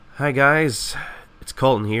Hi guys, it's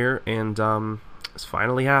Colton here, and it's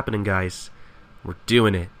finally happening, guys. We're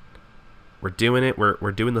doing it. We're doing it.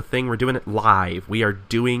 We're doing the thing. We're doing it live. We are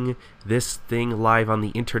doing this thing live on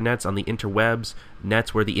the internets, on the interwebs,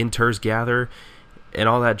 nets where the inters gather, and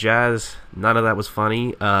all that jazz. None of that was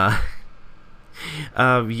funny.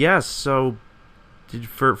 Yes. So,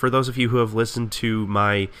 for those of you who have listened to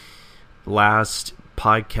my last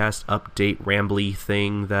podcast update rambly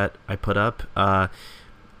thing that I put up,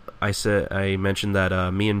 I mentioned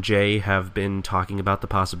that me and Jay have been talking about the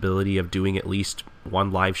possibility of doing at least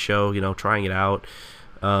one live show, trying it out.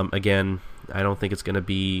 Again, I don't think it's going to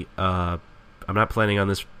be, I'm not planning on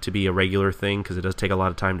this to be a regular thing because it does take a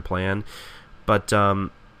lot of time to plan. But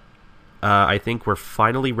I think we're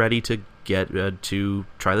finally ready to get to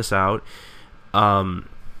try this out.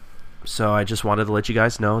 So I just wanted to let you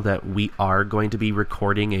guys know that we are going to be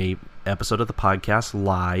recording a episode of the podcast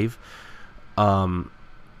live.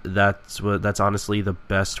 That's honestly the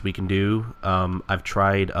best we can do. I've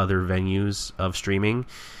tried other venues of streaming.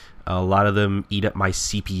 A lot of them eat up my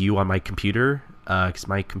CPU on my computer, because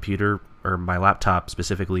my computer, or my laptop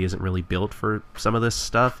specifically, isn't really built for some of this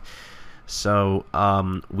stuff. So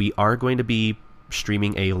we are going to be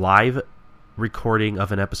streaming a live recording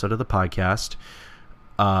of an episode of the podcast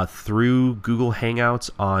through Google Hangouts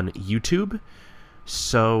on YouTube.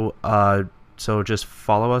 So just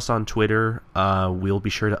follow us on Twitter. We'll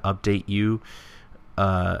be sure to update you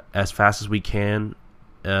as fast as we can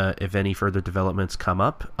if any further developments come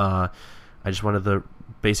up. I just wanted to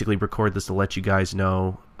basically record this to let you guys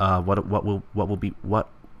know what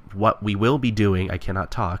we will be doing. I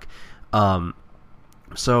cannot talk.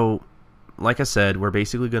 So, like I said, we're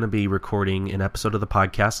basically going to be recording an episode of the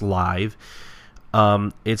podcast live.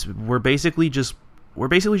 We're basically just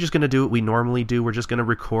going to do what we normally do. We're just going to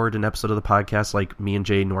record an episode of the podcast like me and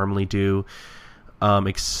Jay normally do,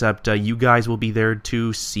 except you guys will be there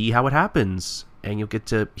to see how it happens, and you'll get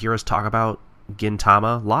to hear us talk about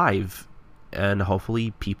Gintama live, and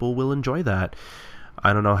hopefully people will enjoy that.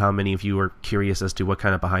 I don't know how many of you are curious as to what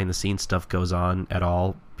kind of behind-the-scenes stuff goes on at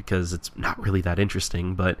all, because it's not really that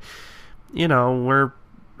interesting, but, we're,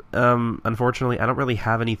 unfortunately, I don't really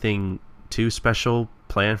have anything too special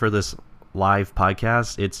planned for this live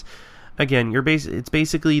podcast. It's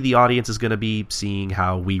basically the audience is going to be seeing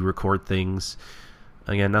how we record things.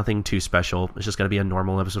 Again, nothing too special. It's just going to be a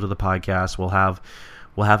normal episode of the podcast. We'll have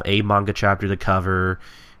a manga chapter to cover.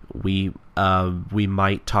 We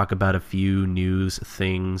might talk about a few news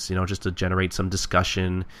things, just to generate some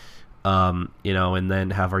discussion. And then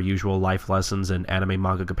have our usual life lessons and anime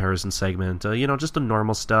manga comparison segment. Just the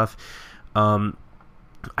normal stuff.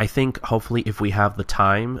 I think hopefully if we have the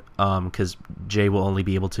time, because Jay will only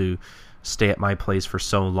be able to stay at my place for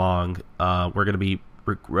so long, we're going to be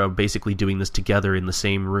basically doing this together in the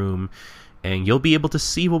same room, and you'll be able to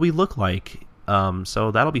see what we look like.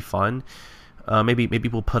 So that'll be fun. Maybe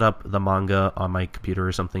we'll put up the manga on my computer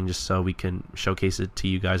or something, just so we can showcase it to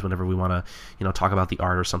you guys whenever we want to, talk about the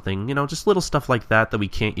art or something. Just little stuff like that we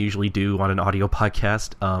can't usually do on an audio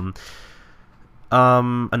podcast.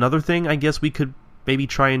 Another thing I guess we could maybe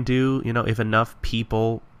try and do, if enough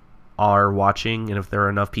people are watching and if there are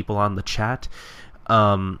enough people on the chat,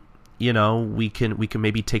 we can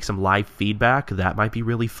maybe take some live feedback. That might be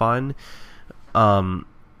really fun.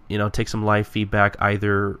 Take some live feedback,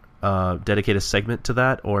 either dedicate a segment to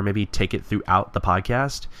that, or maybe take it throughout the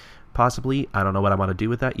podcast, possibly. I don't know what I want to do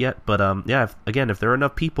with that yet, but if there are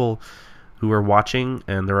enough people who are watching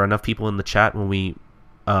and there are enough people in the chat when we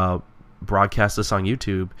broadcast this on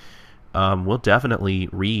YouTube, we'll definitely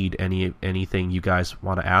read anything you guys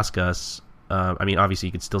want to ask us. Obviously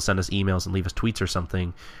you can still send us emails and leave us tweets or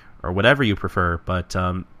something, or whatever you prefer, but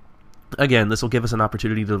again, this will give us an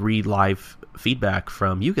opportunity to read live feedback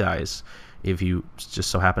from you guys, if you just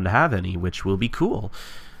so happen to have any, which will be cool.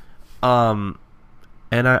 And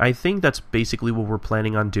I think that's basically what we're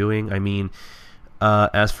planning on doing.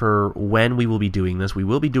 As for when we will be doing this, we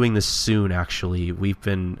will be doing this soon, actually. We've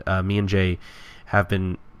been, me and Jay have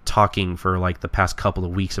been talking for like the past couple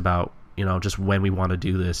of weeks about, just when we want to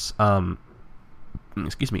do this.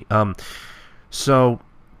 Excuse me. So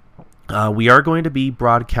we are going to be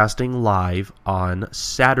broadcasting live on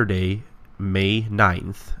Saturday, May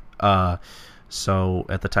 9th. So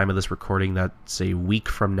at the time of this recording, that's a week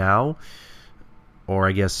from now, or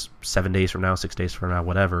I guess 7 days from now, 6 days from now,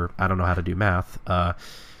 whatever. I don't know how to do math.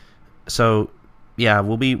 So yeah,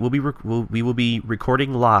 we will be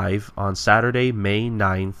recording live on Saturday, May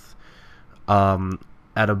 9th,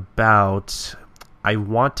 at about, I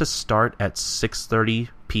want to start at 6:30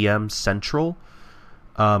 p.m. Central.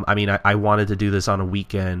 I wanted to do this on a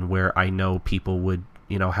weekend where I know people would,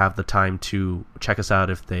 have the time to check us out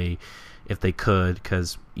if they could,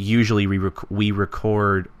 because usually we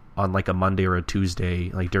record on like a Monday or a Tuesday,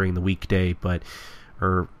 like during the weekday,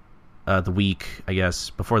 or the week, I guess,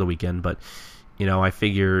 before the weekend. But I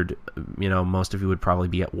figured most of you would probably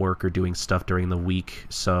be at work or doing stuff during the week,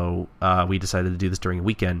 so we decided to do this during the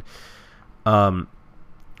weekend. So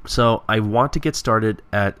I want to get started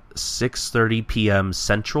at 6:30 p.m.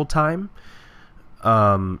 Central Time.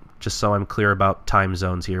 Just so I'm clear about time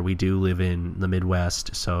zones here, we do live in the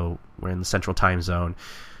Midwest, so we're in the Central Time Zone.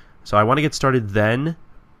 So I want to get started then,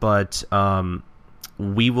 but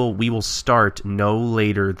we will start no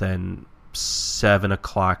later than 7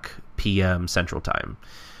 o'clock p.m. Central Time.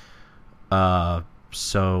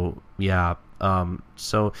 So yeah,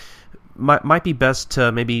 so might be best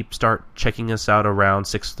to maybe start checking us out around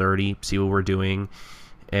 6:30, see what we're doing,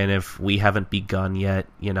 and if we haven't begun yet,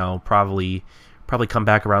 probably come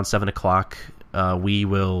back around 7 o'clock. We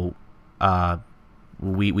will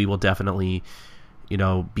definitely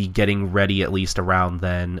be getting ready at least around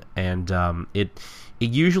then, and it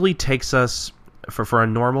usually takes us for a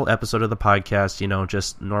normal episode of the podcast,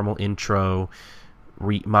 just normal intro,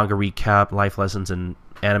 manga recap, life lessons, and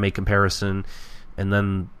anime comparison, and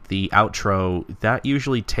then the outro. That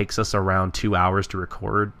usually takes us around 2 hours to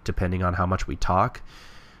record, depending on how much we talk.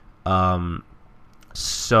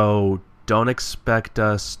 So don't expect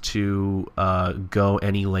us to go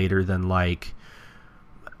any later than, like,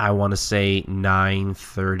 I want to say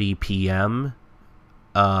 9:30 p.m.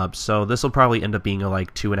 So this will probably end up being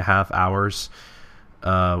like 2.5 hours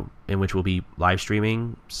in which we'll be live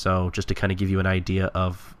streaming. So just to kind of give you an idea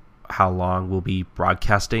of how long we'll be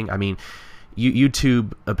broadcasting. I mean,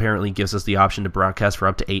 YouTube apparently gives us the option to broadcast for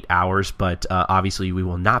up to 8 hours, but obviously we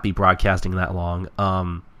will not be broadcasting that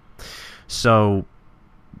long. So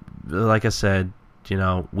like I said,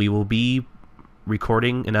 we will be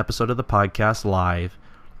recording an episode of the podcast live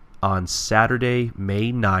on Saturday,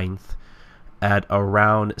 May 9th at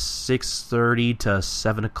around 6:30 to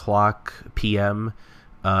 7 o'clock p.m.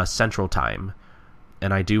 Central Time.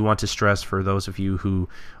 And I do want to stress, for those of you who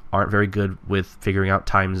aren't very good with figuring out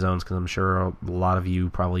time zones, because I'm sure a lot of you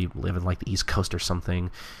probably live in like the East Coast or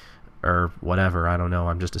something, or whatever, I don't know,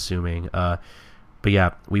 I'm just assuming. But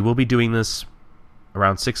yeah, we will be doing this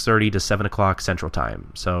around 6:30 to 7 o'clock Central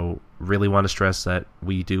Time. So really want to stress that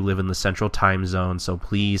we do live in the Central Time Zone, so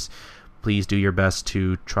please do your best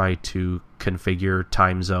to try to configure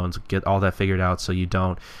time zones, get all that figured out so you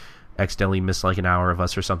don't accidentally miss like an hour of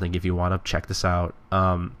us or something if you want to check this out.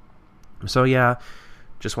 So yeah,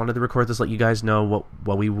 just wanted to record this, let you guys know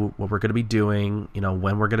what we're going to be doing,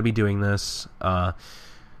 when we're going to be doing this.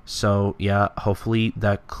 So yeah, hopefully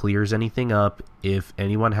that clears anything up. If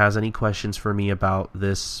anyone has any questions for me about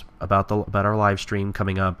this, about our live stream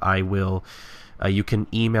coming up, I will. You can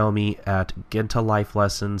email me at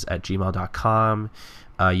gintalifelessons@gmail.com.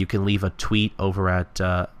 You can leave a tweet over at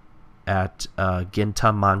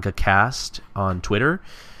Ginta Manga Cast on Twitter.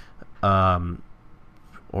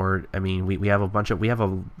 Or I mean, we have a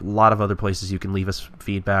lot of other places you can leave us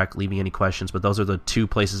feedback, leave me any questions, but those are the two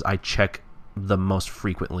places I check the most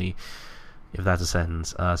frequently, if that's a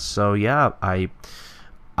sentence. So yeah,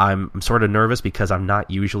 I'm sort of nervous because I'm not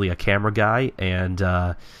usually a camera guy, and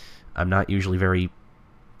I'm not usually very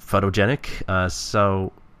photogenic.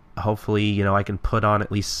 So hopefully, I can put on at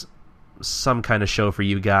least some kind of show for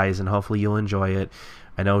you guys, and hopefully you'll enjoy it.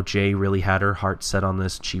 I know Jay really had her heart set on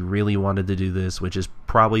this. She really wanted to do this, which is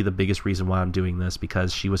probably the biggest reason why I'm doing this,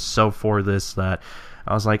 because she was so for this that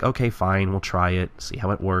I was like, okay, fine, we'll try it, see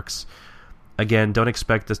how it works. Again, don't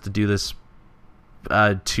expect us to do this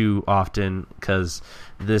too often, because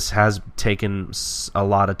this has taken a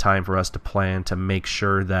lot of time for us to plan, to make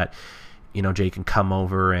sure that Jay can come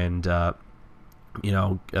over and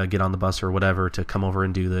get on the bus or whatever to come over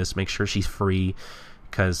and do this. Make sure she's free,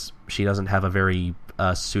 because she doesn't have a very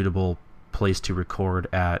suitable place to record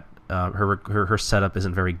at. Her setup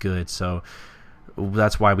isn't very good, so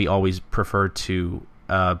that's why we always prefer to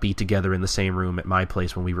be together in the same room at my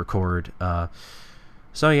place when we record.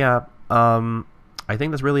 So yeah, I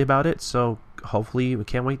think that's really about it. So hopefully, we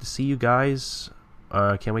can't wait to see you guys.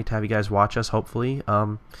 Can't wait to have you guys watch us, hopefully.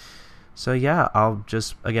 So yeah, I'll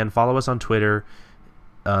just, again, follow us on Twitter.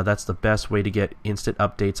 That's the best way to get instant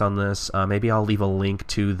updates on this. Maybe I'll leave a link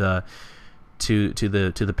to the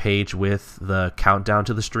page with the countdown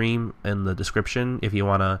to the stream in the description if you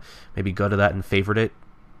want to maybe go to that and favorite it.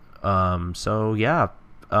 So yeah,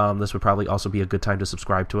 this would probably also be a good time to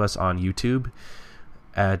subscribe to us on YouTube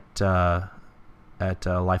at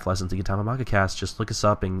Life Lessons, the Gintama Manga Cast. Just look us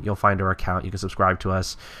up and you'll find our account. You can subscribe to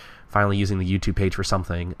us. Finally using the YouTube page for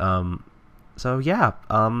something. So yeah,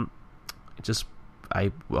 just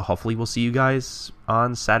I hopefully we'll see you guys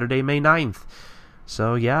on Saturday, May 9th.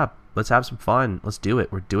 So yeah, let's have some fun. Let's do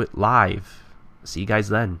it. We'll do it live. See you guys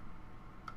then.